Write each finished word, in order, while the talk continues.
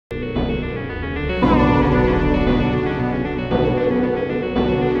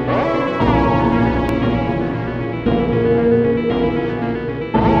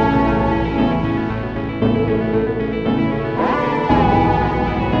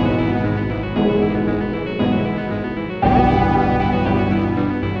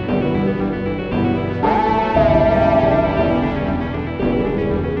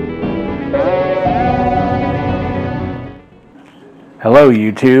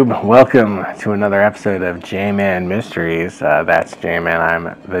YouTube? Welcome to another episode of J-Man Mysteries. That's J-Man, I'm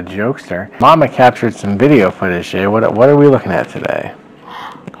the jokester. Mama captured some video footage here. What are we looking at today?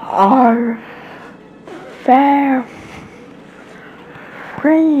 Our fairy.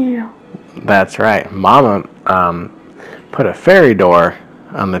 That's right. Mama put a fairy door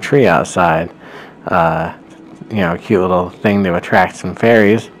on the tree outside. A cute little thing to attract some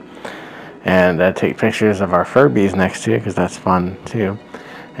fairies. And take pictures of our Furbies next to it, because that's fun too.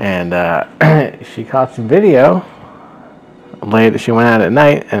 And she caught some video late. She went out at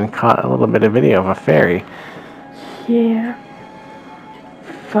night and caught a little bit of video of a fairy. Yeah.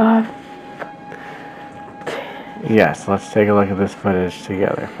 Yes, let's take a look at this footage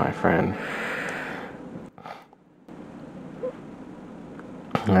together, my friend.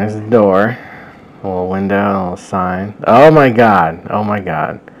 There's the door, a little window, a little sign. Oh my god! Oh my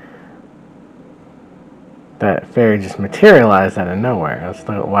god! That fairy just materialized out of nowhere. Let's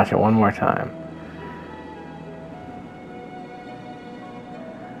watch it one more time.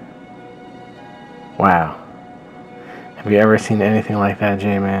 Wow. Have you ever seen anything like that,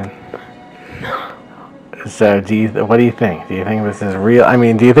 J-Man? No. So, what do you think? Do you think this is real? I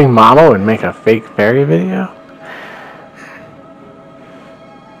mean, do you think Mama would make a fake fairy video?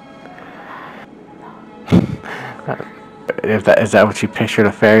 Is that what you pictured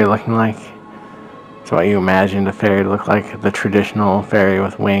a fairy looking like? Is what you imagined a fairy to look like? The traditional fairy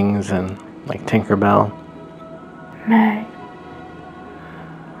with wings and like Tinkerbell? May.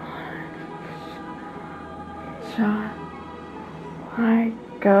 So,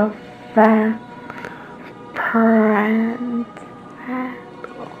 like a fan parent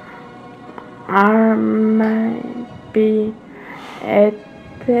or maybe it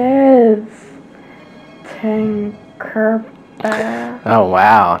is Tinkerbell. Oh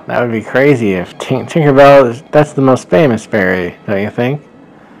wow, that would be crazy if Tinkerbell, that's the most famous fairy, don't you think?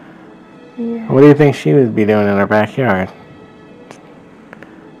 Yeah. What do you think she would be doing in her backyard?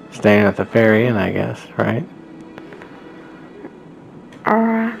 Staying at the fairy inn, I guess, right?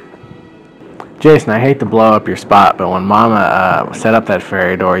 Jason, I hate to blow up your spot, but when Mama set up that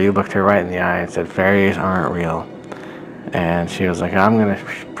fairy door, you looked her right in the eye and said, "Fairies aren't real." And she was like, "I'm going to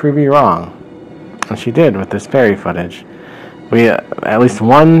prove you wrong." And she did with this fairy footage. We at least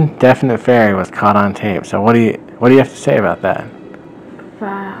one definite fairy was caught on tape. So what do you have to say about that?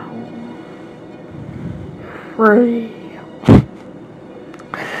 Free.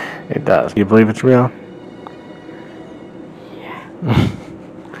 It does. You believe it's real? Yeah.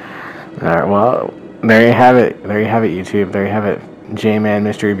 All right. Well, there you have it. There you have it, YouTube. There you have it, J-Man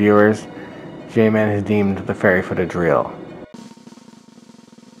mystery viewers. J-Man has deemed the fairy footage real.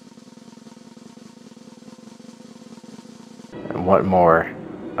 What more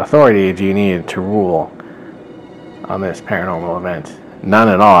authority do you need to rule on this paranormal event? None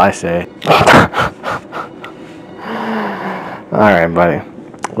at all, I say. Alright, buddy.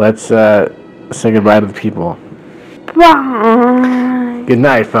 Let's say goodbye to the people. Bye. Good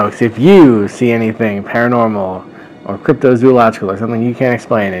night, folks. If you see anything paranormal or cryptozoological or something you can't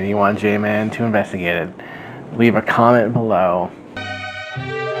explain and you want J-Man to investigate it, leave a comment below.